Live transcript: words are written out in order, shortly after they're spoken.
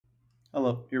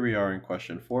Hello, here we are in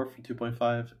question 4 from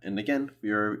 2.5, and again,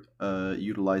 we are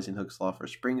utilizing Hooke's law for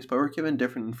springs, but we're given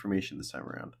different information this time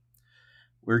around.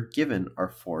 We're given our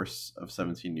force of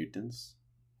 17 newtons,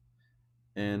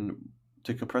 and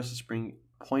to compress a spring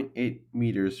 0.8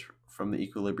 meters from the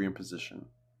equilibrium position.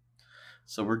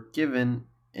 So we're given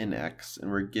an x, and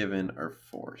we're given our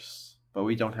force, but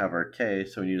we don't have our k,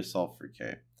 so we need to solve for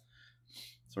k.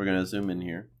 So we're going to zoom in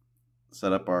here,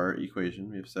 set up our equation.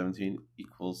 We have 17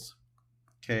 equals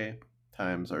k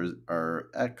times our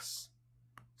x,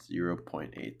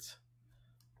 0.8.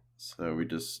 So we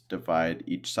just divide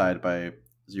each side by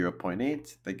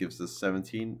 0.8. That gives us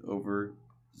 17 over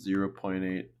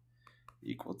 0.8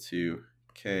 equal to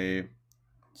k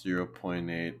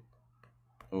 0.8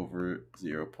 over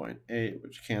 0.8,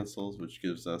 which cancels, which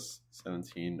gives us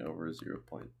 17 over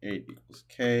 0.8 equals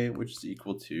k, which is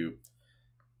equal to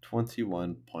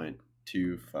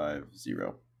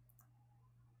 21.250.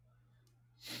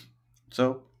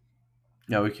 So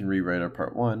now we can rewrite our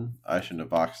part 1. I shouldn't have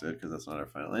boxed it because that's not our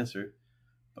final answer.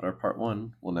 But our part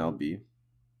 1 will now be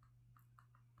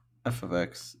f of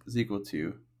x is equal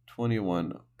to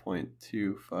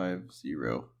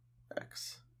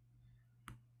 21.250x.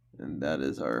 And that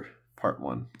is our part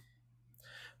 1.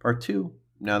 Part 2,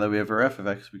 now that we have our f of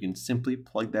x, we can simply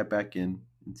plug that back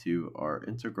into our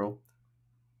integral.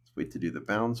 Let's wait to do the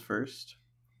bounds first.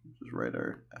 Just write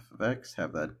our f of x,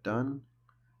 have that done.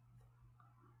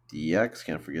 dx,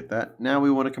 can't forget that. Now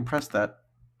we want to compress that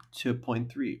to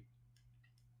 0.3.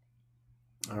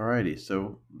 Alrighty,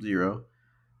 so 0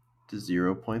 to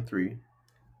 0.3.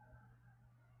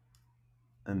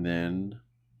 And then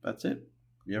that's it.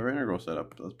 We have our integral set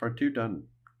up. That's part 2 done.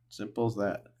 Simple as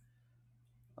that.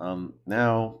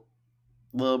 Now,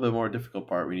 a little bit more difficult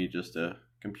part, we need just to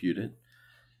compute it.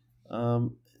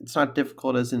 It's not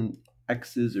difficult as in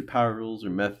x's or power rules or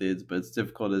methods, but it's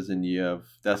difficult as in you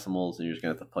have decimals and you're just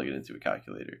going to have to plug it into a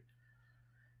calculator.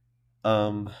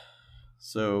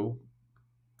 So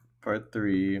part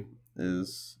 3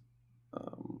 is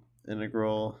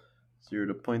integral 0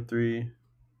 to 0.3,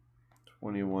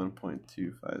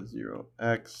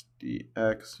 21.250x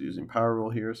dx using power rule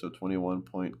here, so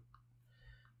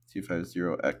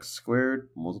 21.250x squared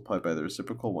multiplied by the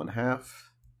reciprocal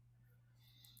 1/2.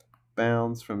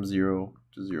 Bounds from 0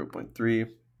 to 0.3. I'm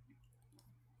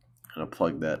going to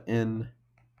plug that in.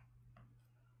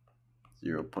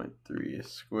 0.3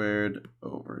 squared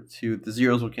over 2. The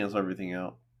zeros will cancel everything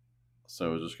out,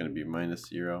 so it's just going to be minus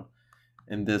 0.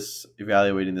 And this,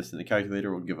 evaluating this in the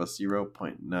calculator, will give us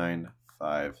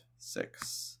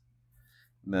 0.956.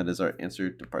 And that is our answer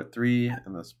to part 3,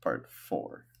 and that's part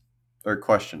 4, or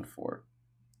question 4.